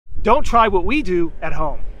Don't try what we do at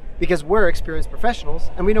home. Because we're experienced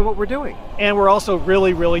professionals and we know what we're doing. And we're also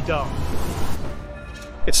really, really dumb.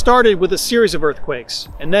 It started with a series of earthquakes,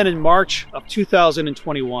 and then in March of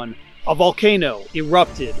 2021, a volcano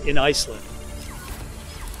erupted in Iceland.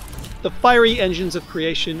 The fiery engines of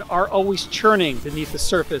creation are always churning beneath the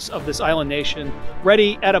surface of this island nation,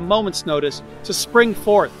 ready at a moment's notice to spring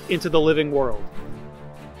forth into the living world.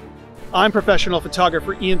 I'm professional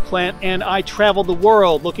photographer Ian Plant, and I travel the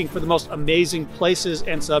world looking for the most amazing places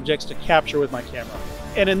and subjects to capture with my camera.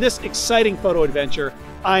 And in this exciting photo adventure,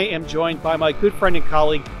 I am joined by my good friend and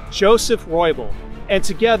colleague, Joseph Roybal. And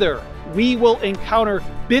together, we will encounter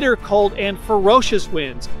bitter cold and ferocious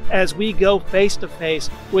winds as we go face to face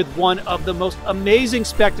with one of the most amazing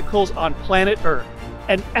spectacles on planet Earth,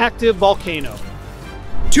 an active volcano.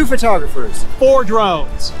 2 photographers, 4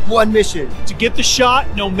 drones, 1 mission to get the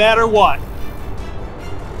shot no matter what.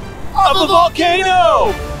 Of a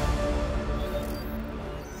volcano!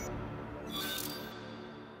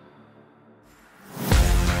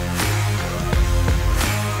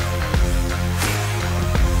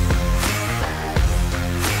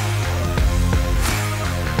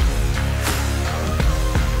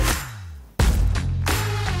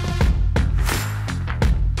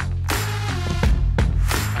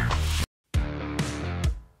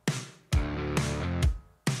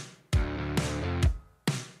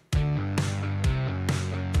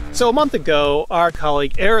 So a month ago, our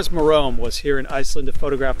colleague Eris Marome was here in Iceland to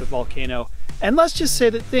photograph the volcano, and let's just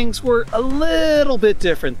say that things were a little bit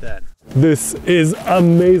different then. This is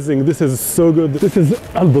amazing. This is so good. This is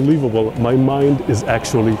unbelievable. My mind is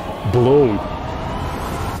actually blown.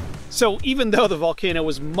 So even though the volcano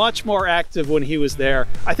was much more active when he was there,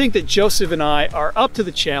 I think that Joseph and I are up to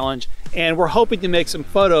the challenge, and we're hoping to make some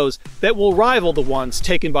photos that will rival the ones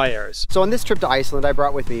taken by Eris. So on this trip to Iceland, I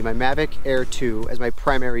brought with me my Mavic Air 2 as my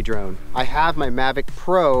primary drone. I have my Mavic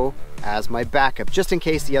Pro as my backup, just in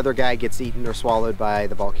case the other guy gets eaten or swallowed by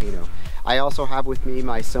the volcano. I also have with me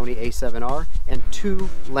my Sony A7R and 2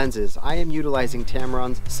 lenses. I am utilizing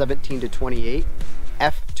Tamron's 17-28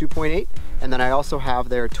 f2.8, and then I also have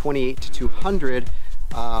their 28-200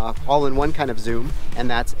 all-in-one kind of zoom, and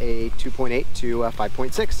that's a 2.8 to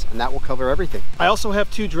 5.6, and that will cover everything. I also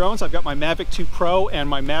have 2 drones. I've got my Mavic 2 Pro and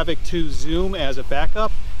my Mavic 2 Zoom as a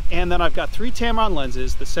backup, and then I've got 3 Tamron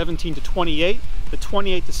lenses, the 17-28, the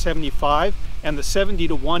 28-75, and the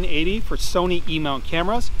 70-180 for Sony E-mount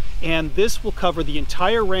cameras, and this will cover the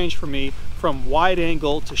entire range for me from wide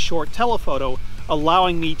angle to short telephoto,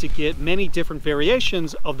 allowing me to get many different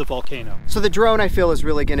variations of the volcano. So the drone, I feel, is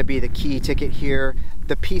really going to be the key ticket here,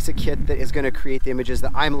 the piece of kit that is going to create the images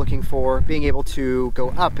that I'm looking for, being able to go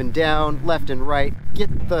up and down, left and right,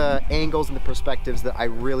 get the angles and the perspectives that I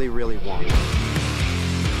really, really want.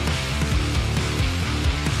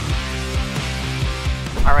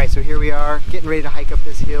 All right, so here we are, getting ready to hike up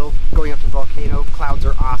this hill, going up to the volcano. Clouds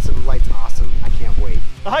are awesome, lights awesome. I can't wait.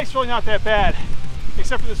 The hike's really not that bad,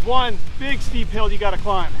 except for this one big steep hill you gotta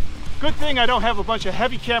climb. Good thing I don't have a bunch of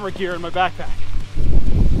heavy camera gear in my backpack.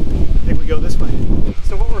 I think we go this way.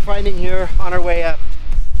 So what we're finding here on our way up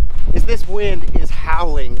is this wind is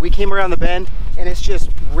howling. We came around the bend and it's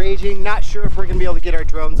just raging. Not sure if we're gonna be able to get our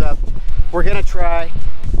drones up. We're gonna try,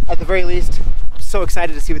 at the very least. So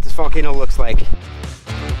excited to see what this volcano looks like.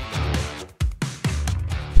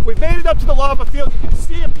 We've made it up to the lava field. You can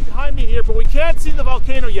see it behind me here, but we can't see the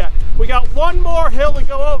volcano yet. We got one more hill to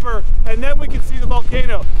go over, and then we can see the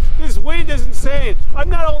volcano. This wind is insane. I'm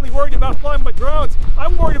not only worried about flying my drones,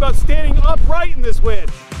 I'm worried about standing upright in this wind.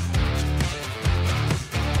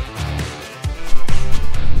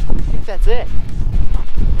 I think that's it.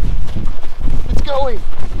 It's going.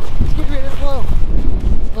 It's getting ready to blow.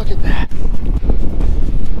 Look at that.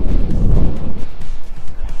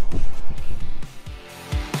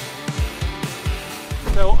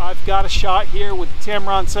 So I've got a shot here with the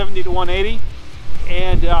Tamron 70-180,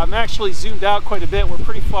 and I'm actually zoomed out quite a bit. We're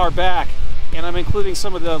pretty far back, and I'm including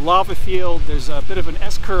some of the lava field. There's a bit of an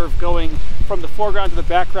S-curve going from the foreground to the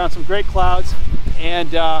background, some great clouds,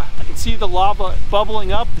 and I can see the lava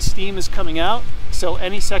bubbling up. The steam is coming out, so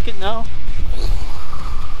any second now,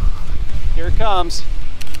 here it comes,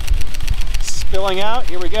 spilling out.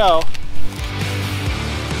 Here we go.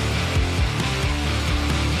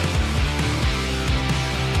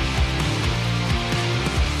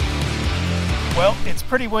 Well, it's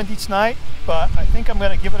pretty windy tonight, but I think I'm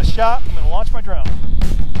going to give it a shot. I'm going to launch my drone.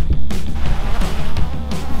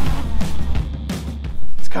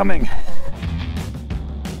 It's coming.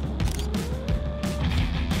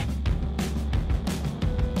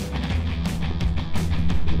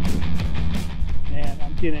 Man,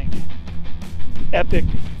 I'm getting epic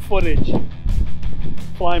footage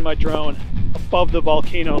flying my drone above the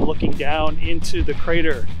volcano, looking down into the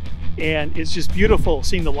crater. And it's just beautiful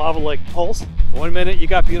seeing the lava lake pulse. One minute you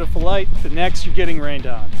got beautiful light, the next you're getting rained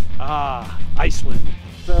on. Ah, Iceland.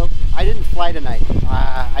 So I didn't fly tonight.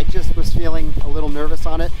 I just was feeling a little nervous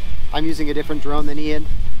on it. I'm using a different drone than Ian,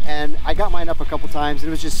 and I got mine up a couple times and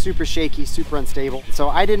it was just super shaky, super unstable. So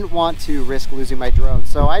I didn't want to risk losing my drone.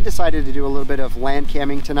 So I decided to do a little bit of land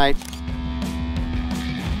camming tonight.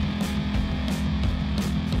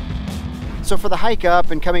 So for the hike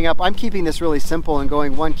up and coming up, I'm keeping this really simple and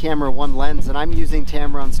going one camera, one lens, and I'm using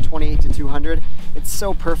Tamron's 28-200. It's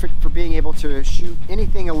so perfect for being able to shoot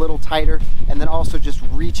anything a little tighter and then also just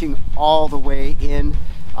reaching all the way in,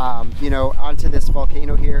 you know, onto this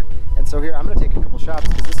volcano here. And so here, I'm gonna take a couple shots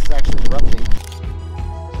because this is actually erupting.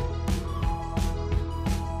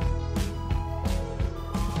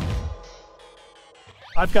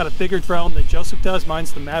 I've got a bigger drone than Joseph does.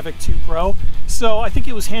 Mine's the Mavic 2 Pro. So I think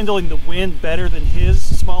it was handling the wind better than his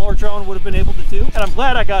smaller drone would have been able to do. And I'm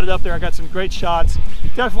glad I got it up there. I got some great shots.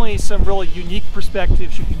 Definitely some really unique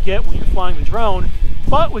perspectives you can get when you're flying the drone.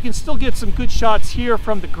 But we can still get some good shots here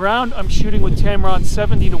from the ground. I'm shooting with Tamron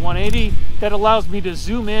 70-180. That allows me to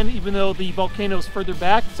zoom in even though the volcano's further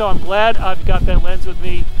back. So I'm glad I've got that lens with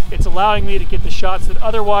me. It's allowing me to get the shots that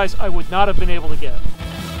otherwise I would not have been able to get.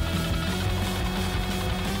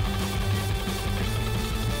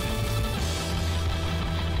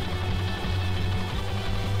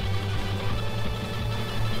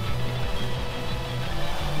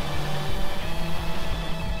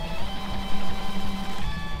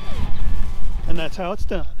 And that's how it's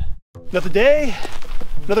done. Another day,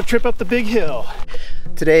 another trip up the big hill.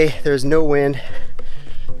 Today, there's no wind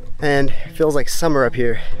and it feels like summer up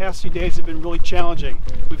here. The past few days have been really challenging.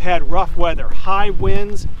 We've had rough weather, high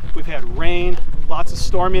winds, we've had rain, lots of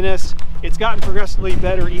storminess. It's gotten progressively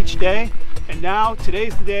better each day. And now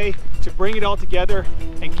today's the day to bring it all together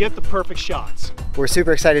and get the perfect shots. We're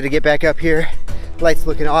super excited to get back up here. Lights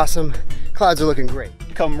looking awesome. Clouds are looking great.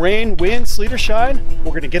 Come rain, wind, sleet or shine,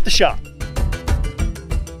 we're gonna get the shot.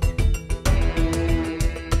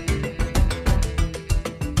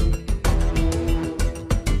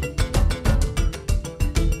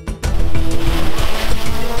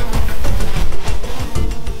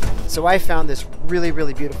 So I found this really,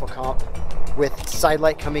 really beautiful comp with side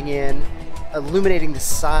light coming in, illuminating the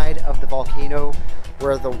side of the volcano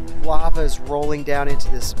where the lava is rolling down into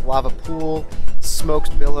this lava pool, smoke's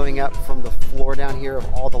billowing up from the floor down here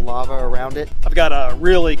of all the lava around it. I've got a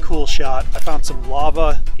really cool shot. I found some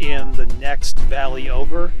lava in the next valley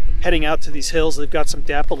over. Heading out to these hills, they've got some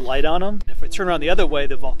dappled light on them. If I turn around the other way,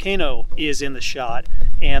 the volcano is in the shot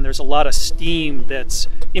and there's a lot of steam that's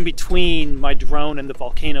in between my drone and the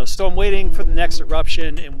volcano. So I'm waiting for the next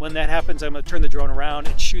eruption, and when that happens, I'm gonna turn the drone around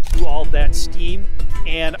and shoot through all that steam.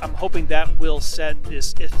 And I'm hoping that will set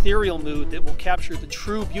this ethereal mood that will capture the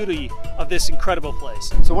true beauty of this incredible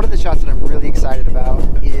place. So one of the shots that I'm really excited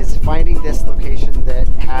about is finding this location that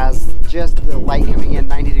has just the light coming in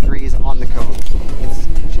 90 degrees on the cone.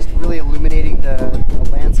 It's just really illuminating the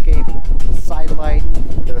landscape, the side light,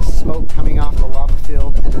 the smoke coming off the lava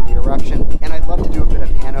field, and then the eruption. And I love to do a bit of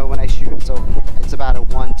pano when I shoot, so it's about a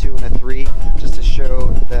 1, 2, and a 3, just to show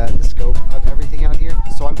the scope of everything out here.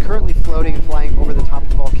 So I'm currently floating and flying over the top of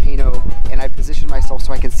the volcano, and I position myself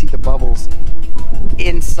so I can see the bubbles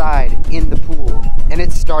inside in the pool, and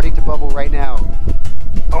it's starting to bubble right now.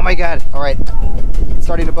 Oh my god. All right, it's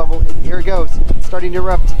starting to bubble. Here it goes. It's starting to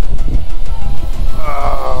erupt.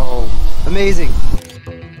 Oh, amazing.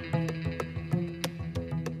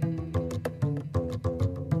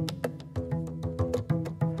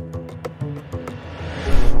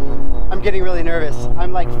 I'm getting really nervous.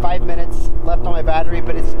 I'm like 5 minutes left on my battery,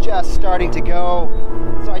 but it's just starting to go,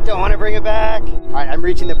 so I don't want to bring it back. All right, I'm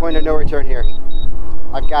reaching the point of no return here.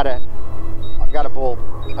 I've got a bull.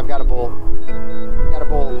 I've got a bull. I've got a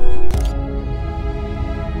bull.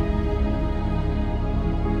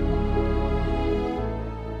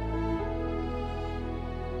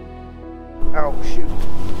 Oh shoot,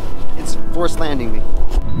 it's forced landing me.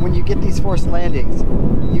 When you get these forced landings,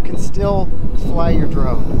 you can still fly your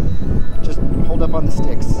drone. Just hold up on the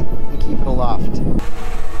sticks and keep it aloft.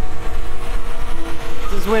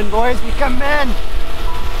 This is when, boys, we come in.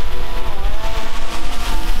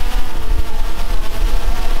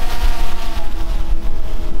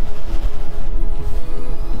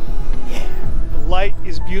 The light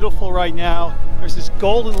is beautiful right now. There's this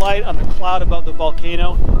golden light on the cloud above the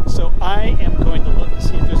volcano. So I am going to look to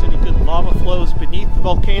see if there's any good lava flows beneath the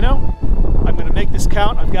volcano. I'm going to make this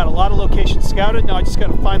count. I've got a lot of locations scouted. Now I just got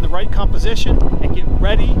to find the right composition and get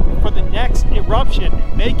ready for the next eruption.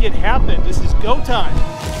 Make it happen. This is go time.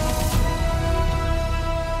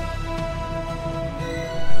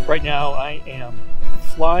 Right now I am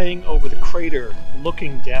flying over the crater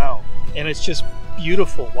looking down, and it's just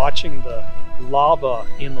beautiful watching the lava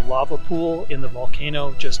in the lava pool in the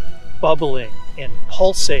volcano just bubbling and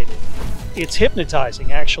pulsating. It's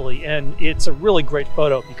hypnotizing actually, and it's a really great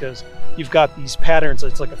photo because you've got these patterns.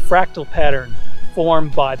 It's like a fractal pattern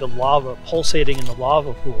formed by the lava pulsating in the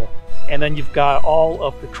lava pool, and then you've got all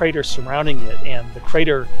of the crater surrounding it, and the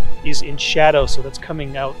crater is in shadow, so that's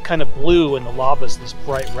coming out kind of blue and the lava is this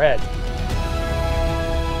bright red.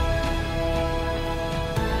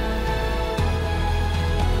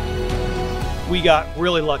 We got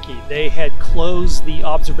really lucky. They had closed the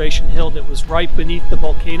observation hill that was right beneath the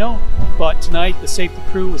volcano, but tonight the safety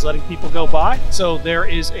crew was letting people go by. So there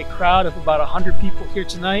is a crowd of about 100 people here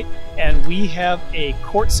tonight, and we have a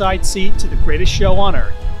courtside seat to the greatest show on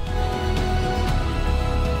earth.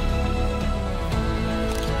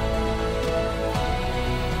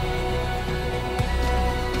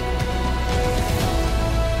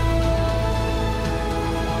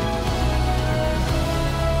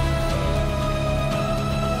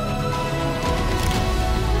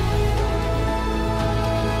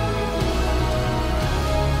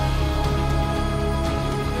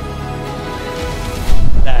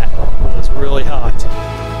 Really hot.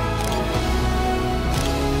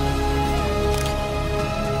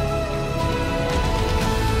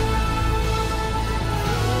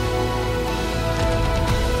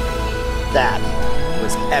 That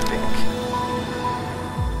was epic.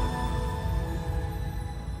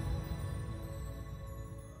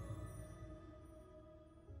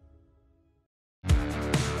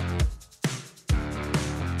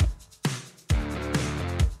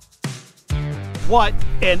 What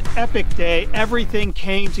an epic day. Everything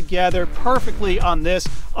came together perfectly on this,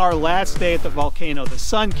 our last day at the volcano. The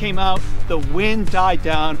sun came out, the wind died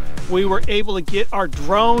down. We were able to get our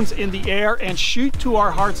drones in the air and shoot to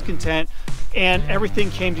our heart's content, and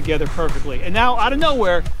everything came together perfectly. And now, out of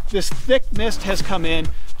nowhere, this thick mist has come in,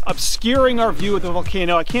 obscuring our view of the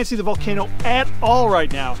volcano. I can't see the volcano at all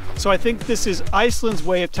right now. So I think this is Iceland's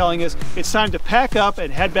way of telling us it's time to pack up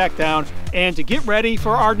and head back down and to get ready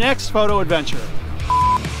for our next photo adventure.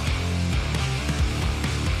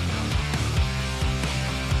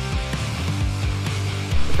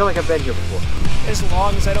 I feel like I've been here before. As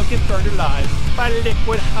long as I don't get burned alive by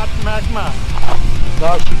liquid hot magma.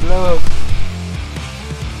 No, she blew us.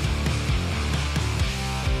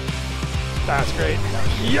 That's great.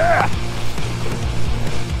 Yeah!